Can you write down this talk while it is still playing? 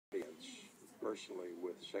personally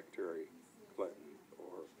with Secretary Clinton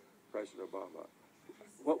or President Obama,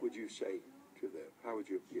 what would you say to them? How would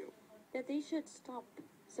you appeal? That they should stop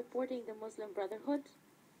supporting the Muslim Brotherhood.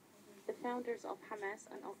 The founders of Hamas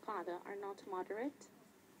and Al-Qaeda are not moderate,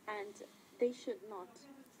 and they should not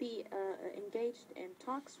be engaged in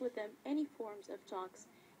talks with them, any forms of talks.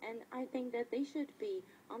 And I think that they should be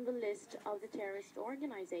on the list of the terrorist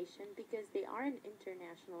organization because they are an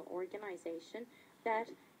international organization that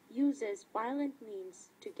uses violent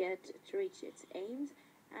means to reach its aims.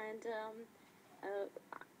 And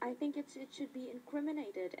I think it should be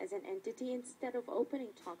incriminated as an entity instead of opening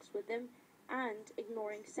talks with them and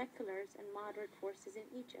ignoring seculars and moderate forces in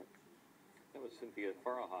Egypt. That was Santhiya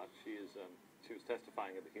Pharhat. She was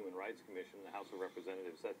testifying at the Human Rights Commission in the House of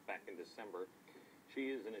Representatives. That's back in December.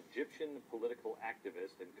 She is an Egyptian political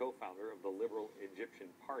activist and co-founder of the Liberal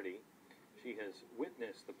Egyptian Party. She has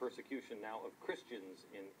witnessed the persecution now of Christians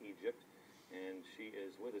in Egypt, and she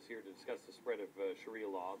is with us here to discuss the spread of Sharia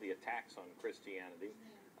law, the attacks on Christianity,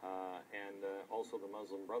 and also the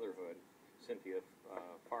Muslim Brotherhood. Santhiya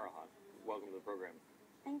Pharhat, welcome to the program.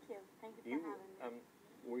 Thank you. Thank you for having me.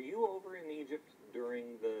 Were you over in Egypt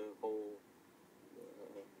during the whole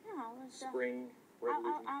spring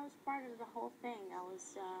revolution? I was part of the whole thing. I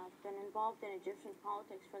was been involved in Egyptian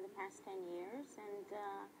politics for the past 10 years, and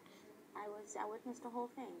I witnessed the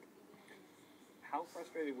whole thing. How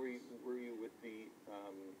frustrated were you with the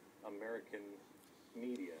American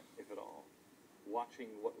media, if at all, watching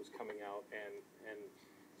what was coming out and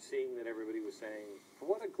seeing that everybody was saying,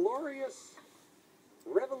 what a glorious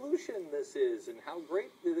revolution this is, and how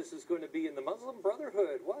great this is going to be in the Muslim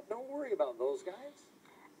Brotherhood. What? Don't worry about those guys.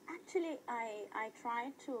 Actually, I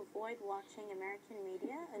tried to avoid watching American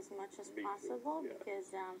media as much as possible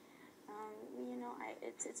because, you know,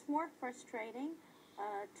 it's more frustrating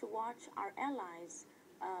to watch our allies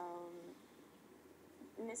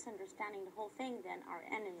misunderstanding the whole thing than our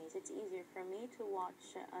enemies. It's easier for me to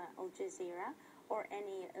watch Al Jazeera or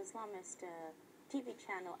any Islamist TV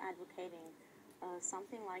channel advocating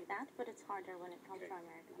something like that, but it's harder when it comes to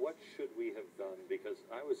America. What should we have done? Because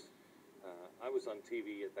I was on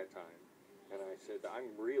TV at that time, and I said,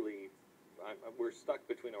 we're stuck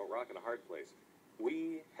between a rock and a hard place.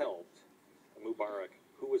 We helped Mubarak,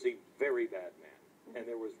 who was a very bad man, and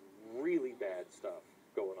there was really bad stuff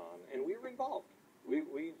going on, and we were involved.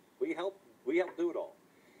 We helped do it all.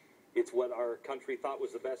 It's what our country thought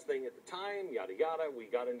was the best thing at the time, yada yada. We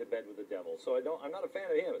got into bed with the devil. So I'm not a fan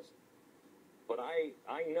of him. But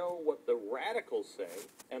I know what the radicals say,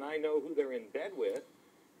 and I know who they're in bed with,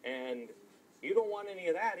 and you don't want any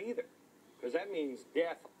of that either, because that means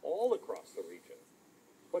death all across the region.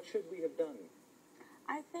 What should we have done?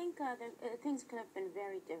 I think things could have been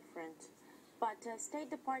very different, but State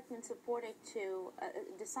Department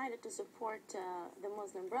decided to support the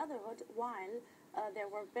Muslim Brotherhood while there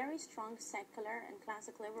were very strong secular and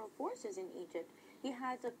classic liberal forces in Egypt. You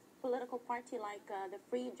had a political party like the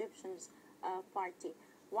Free Egyptians Party.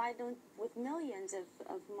 Why don't, with millions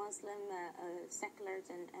of Muslim seculars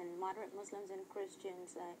and moderate Muslims and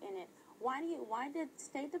Christians in it, why did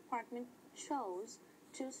State Department chose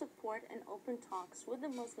to support and open talks with the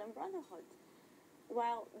Muslim Brotherhood?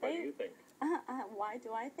 Well, why do you think? Why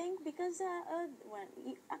do I think? Because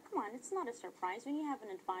come on, it's not a surprise when you have an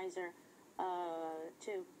advisor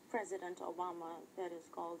to President Obama that is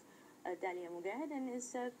called Dalia Mujahid and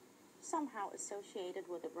is somehow associated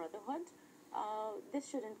with the Brotherhood. This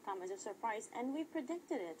shouldn't come as a surprise, and we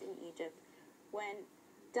predicted it in Egypt. When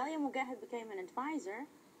Dalia Mujahid became an advisor,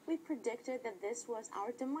 we predicted that this was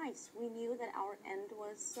our demise. We knew that our end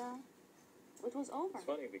was over. It's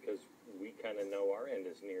funny because we kind of know our end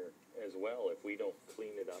is near as well if we don't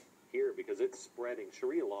clean it up here, because it's spreading.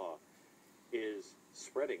 Sharia law is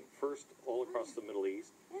spreading first all across the Middle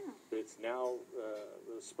East. Yeah. It's now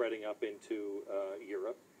spreading up into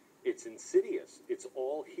Europe. It's insidious. It's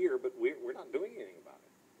all here, but we're not doing anything about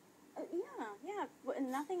it. Yeah. But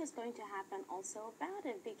nothing is going to happen also about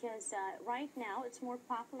it because right now it's more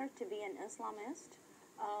popular to be an Islamist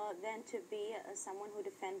than to be someone who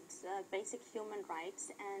defends basic human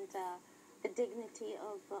rights and the dignity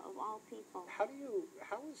of all people. How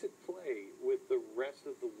does it play with the rest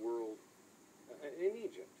of the world in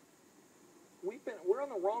Egypt? We're on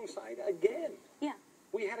the wrong side again. Yeah.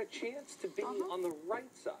 We had a chance to be on the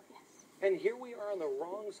right side. Yes. And here we are on the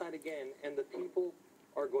wrong side again, and the people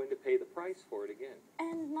are going to pay the price for it again.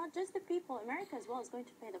 And not just the people, America as well is going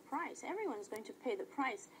to pay the price. Everyone's going to pay the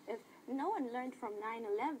price. If no one learned from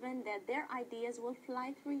 9/11 that their ideas will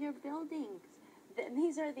fly through your buildings.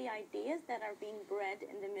 These are the ideas that are being bred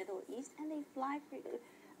in the Middle East, and they fly through.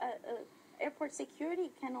 airport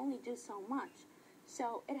security can only do so much.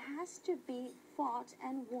 So it has to be fought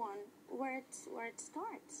and won where it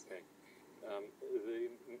starts. Okay. The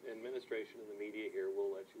administration and the media here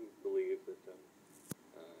will let you believe that,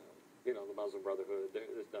 you know, the Muslim Brotherhood,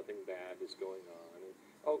 there's nothing bad is going on. And,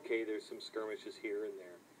 okay, there's some skirmishes here and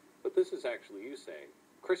there. But this is actually, you say,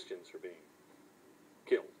 Christians are being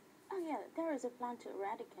killed. Oh yeah, there is a plan to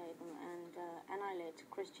eradicate and annihilate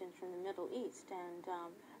Christians from the Middle East, and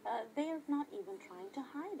they are not even trying to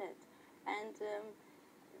hide it. And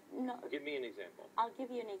no, Give me an example. I'll give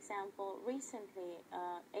you an example. Recently,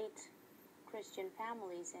 8 Christian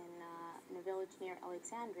families in a village near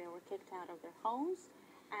Alexandria were kicked out of their homes,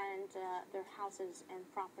 and their houses and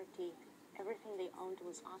property, everything they owned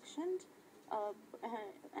was auctioned,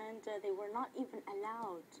 and they were not even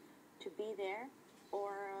allowed to be there.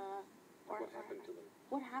 Or What happened to them?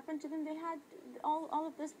 What happened to them? They had all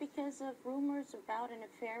of this because of rumors about an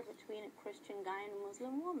affair between a Christian guy and a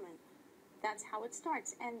Muslim woman. That's how it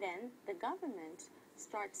starts. And then the government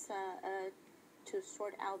starts to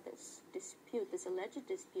sort out this dispute, this alleged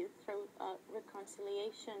dispute, through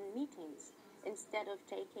reconciliation meetings. Instead of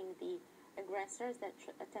taking the aggressors that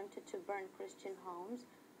attempted to burn Christian homes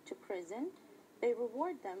to prison, they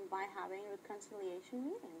reward them by having reconciliation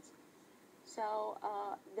meetings. So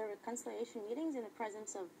the reconciliation meetings in the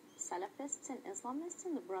presence of Salafists and Islamists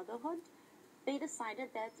and the Brotherhood, they decided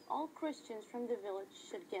that all Christians from the village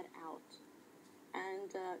should get out and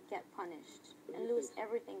get punished and lose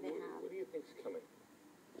everything they have. What do you think is coming?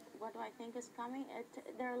 What do I think is coming?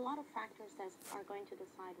 There are a lot of factors that are going to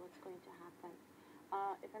decide what's going to happen.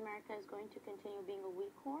 If America is going to continue being a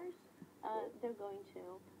weak horse, they're going to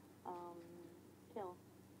kill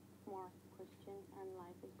more Christians, and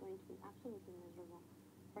life is going to be absolutely miserable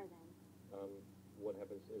for them. What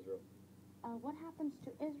happens to Israel? What happens to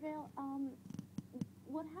Israel?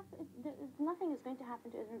 Nothing is going to happen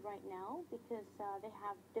to Israel right now because they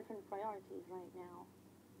have different priorities right now.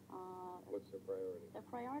 What's their priority? The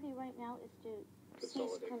priority right now is to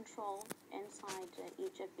seize control inside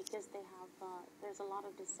Egypt because they have there's a lot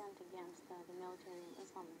of dissent against the military and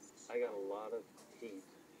Islamists. I got a lot of heat.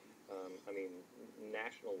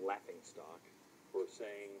 National laughingstock For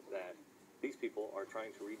saying that these people are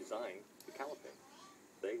trying to redesign the caliphate.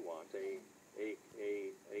 They want a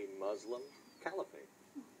Muslim caliphate.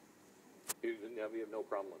 You have no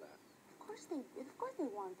problem with that. Of course they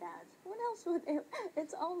want that. What else would they?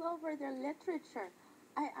 It's all over their literature.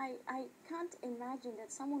 I can't imagine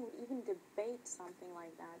that someone would even debate something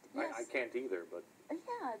like that. Yes. I can't either, but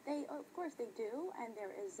Yeah, of course they do, and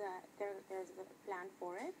there's a plan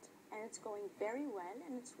for it, and it's going very well,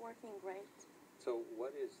 and it's working great. so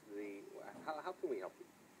what is how can we help you?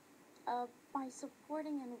 By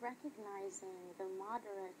supporting and recognizing the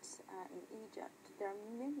moderates in Egypt. There are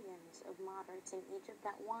millions of moderates in Egypt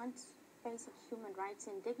that want basic human rights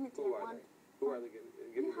and dignity. Who are they? Who are they? Give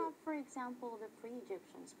You me have, for example, the Free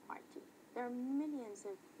Egyptians Party. There are millions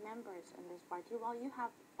of members in this party, while you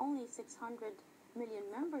have only 600 million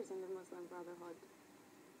members in the Muslim Brotherhood.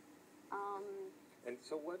 And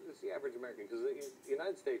so what is the average American? Because the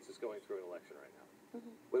United States is going through an election right now.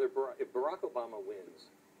 Mhm. If Barack Obama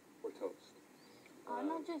wins, we're toast.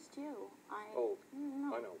 Not just you. No.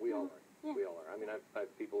 I know, we all are. Yeah. We all are. I mean,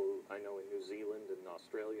 I've people who I know in New Zealand and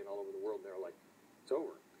Australia and all over the world, and they're like, it's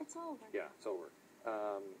over. It's over. Yeah, it's over.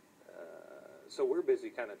 So we're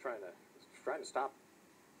busy kind of trying to stop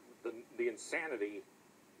the insanity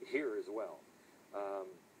here as well.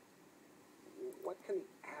 What can the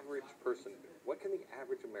average person do? What can the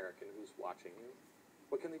average American who's watching you,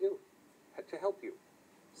 what can they do to help you?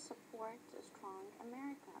 Support a strong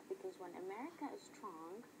America, because when America is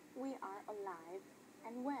strong, we are alive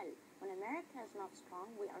and well. When America is not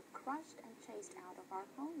strong, we are crushed and chased out of our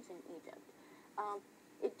homes in Egypt.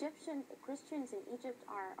 Egyptian Christians in Egypt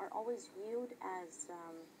are always viewed as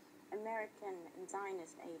American and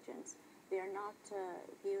Zionist agents. They are not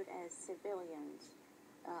viewed as civilians.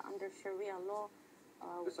 Under Sharia law,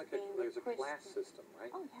 There's a class system,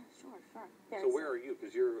 right? Oh yeah, sure. So where are you?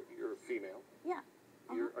 Because you're female. Yeah.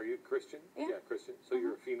 Are you Christian? Yeah. Christian. So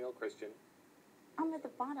you're a female Christian. I'm at the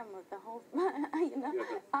bottom of the whole,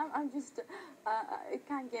 I'm just, it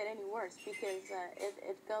can't get any worse because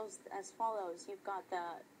it goes as follows. You've got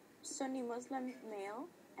the Sunni Muslim male,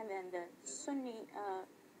 and then the Sunni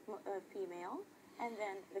female, and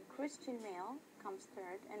then the Christian male comes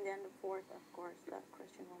third, and then the fourth, of course, the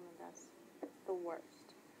Christian woman does the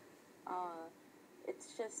worst.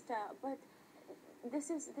 It's just, but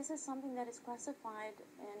this is something that is classified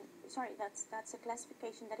in, that's a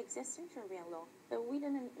classification that exists in Sharia law. So we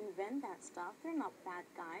didn't invent that stuff. They're not bad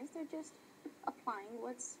guys. They're just a applying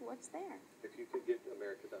what's there. If you could get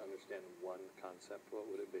America to understand one concept, what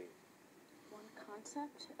would it be? One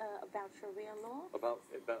concept about Sharia law.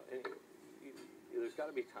 There's got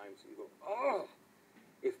to be times you go, oh,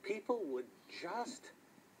 if people would just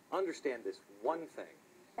understand this one thing.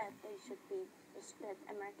 That they should be, that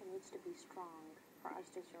America needs to be strong for us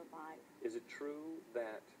to survive. Is it true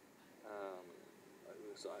that,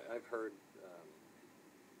 I've heard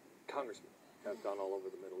congressmen have gone all over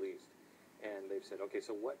the Middle East, and they've said, okay,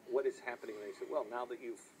 so what is happening? And they said, well, now that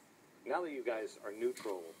you guys are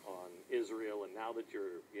neutral on Israel, and now that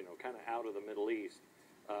you're, kind of out of the Middle East,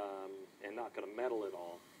 and not going to meddle at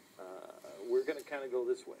all, we're going to kind of go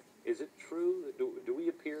this way. Is it true that do we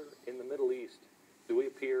appear in the Middle East? Do we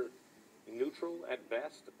appear neutral at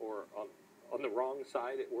best, or on the wrong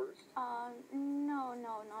side at worst? No,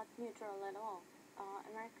 not neutral at all.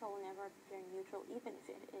 America will never appear neutral, even if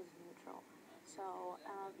it is neutral. So,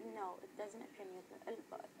 no, it doesn't appear neutral.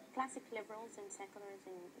 Classic liberals and seculars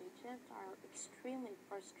in Egypt are extremely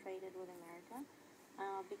frustrated with America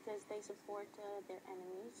because they support their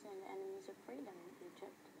enemies and enemies of freedom in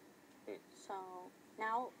Egypt. So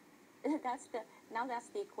now that's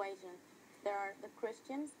the equation. There are the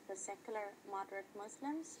Christians, the secular moderate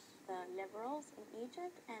Muslims, the liberals in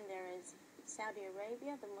Egypt, and there is Saudi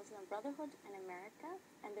Arabia, the Muslim Brotherhood, and America,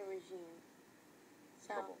 and the regime.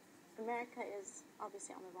 So America is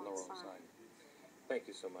obviously on the wrong side. Thank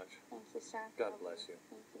you so much. Thank you, sir. God bless you.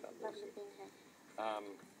 Thank you. God bless Lovely you. being here.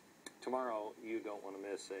 Tomorrow, you don't want to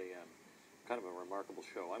miss a kind of a remarkable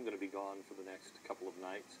show. I'm going to be gone for the next couple of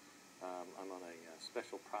nights. I'm on a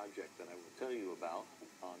special project that I will tell you about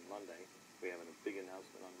on Monday. We have a big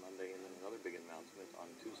announcement on Monday, and then another big announcement on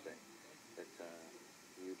Tuesday that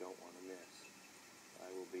you don't want to miss. I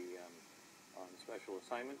will be on special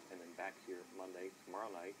assignment, and then back here Monday, tomorrow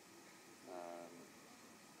night.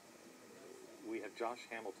 We have Josh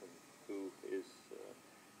Hamilton, who is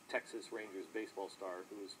Texas Rangers baseball star,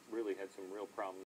 who's really had some real problems